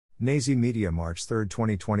Nazi Media March 3,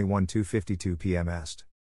 2021 2:52 p.m. Est.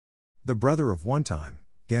 The brother of one-time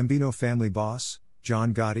Gambino family boss,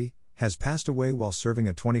 John Gotti, has passed away while serving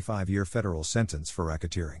a 25-year federal sentence for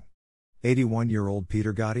racketeering. 81-year-old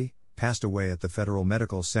Peter Gotti passed away at the Federal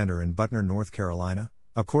Medical Center in Butner, North Carolina,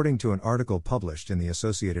 according to an article published in the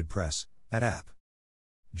Associated Press, at App.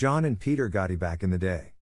 John and Peter Gotti back in the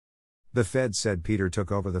day. The Fed said Peter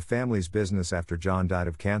took over the family's business after John died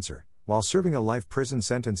of cancer, while serving a life prison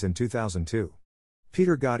sentence in 2002.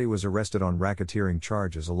 Peter Gotti was arrested on racketeering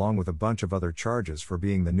charges along with a bunch of other charges for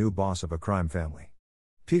being the new boss of a crime family.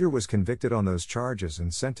 Peter was convicted on those charges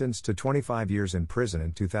and sentenced to 25 years in prison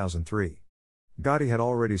in 2003. Gotti had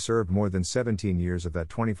already served more than 17 years of that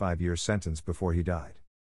 25-year sentence before he died.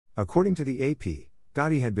 According to the AP,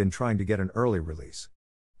 Gotti had been trying to get an early release.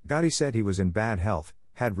 Gotti said he was in bad health,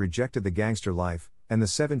 had rejected the gangster life, and the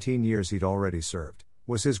 17 years he'd already served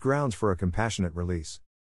was his grounds for a compassionate release.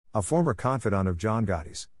 A former confidant of John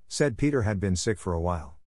Gotti's said Peter had been sick for a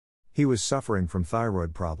while. He was suffering from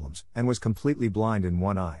thyroid problems and was completely blind in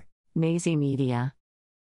one eye. Nazi Media.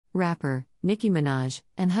 Rapper Nicki Minaj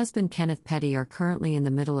and husband Kenneth Petty are currently in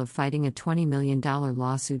the middle of fighting a $20 million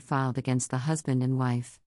lawsuit filed against the husband and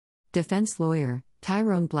wife. Defense lawyer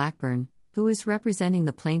Tyrone Blackburn, who is representing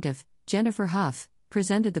the plaintiff, Jennifer Hough,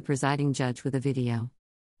 presented the presiding judge with a video.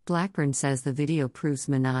 Blackburn says the video proves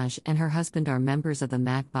Minaj and her husband are members of the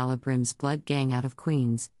Mac Bala Brims Blood Gang out of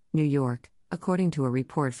Queens, New York, according to a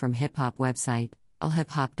report from hip-hop website,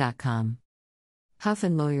 allhiphop.com. Hough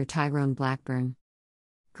and lawyer Tyrone Blackburn.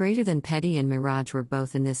 Greater Than Petty and Mirage were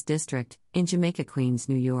both in this district, in Jamaica, Queens,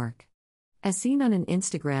 New York. As seen on an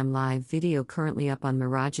Instagram Live video currently up on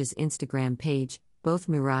Mirage's Instagram page, both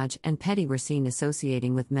Mirage and Petty were seen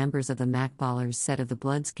associating with members of the Mac Ballers set of the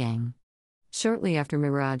Bloods gang. Shortly after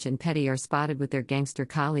Mirage and Petty are spotted with their gangster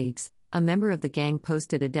colleagues, a member of the gang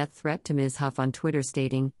posted a death threat to Ms. Hough on Twitter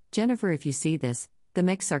stating, "Jennifer, if you see this, the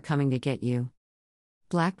Mix are coming to get you."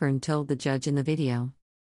 Blackburn told the judge in the video.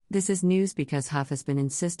 This is news because Hough has been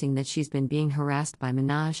insisting that she's been being harassed by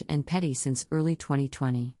Minaj and Petty since early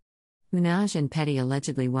 2020. Minaj and Petty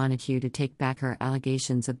allegedly wanted Hugh to take back her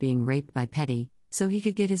allegations of being raped by Petty, so he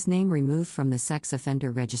could get his name removed from the sex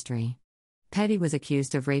offender registry. Petty was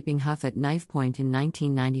accused of raping Hough at knife point in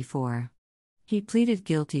 1994. He pleaded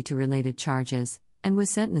guilty to related charges, and was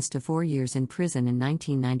sentenced to 4 years in prison in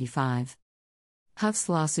 1995. Hough's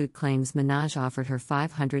lawsuit claims Minaj offered her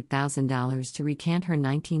 $500,000 to recant her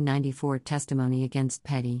 1994 testimony against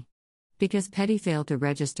Petty. Because Petty failed to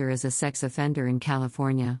register as a sex offender in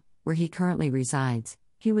California, where he currently resides,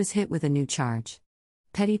 he was hit with a new charge.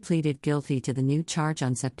 Petty pleaded guilty to the new charge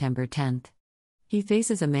on September 10. He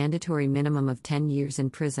faces a mandatory minimum of 10 years in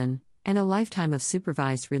prison, and a lifetime of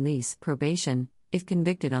supervised release probation, if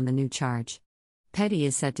convicted on the new charge. Petty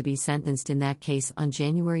is set to be sentenced in that case on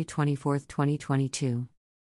January 24, 2022.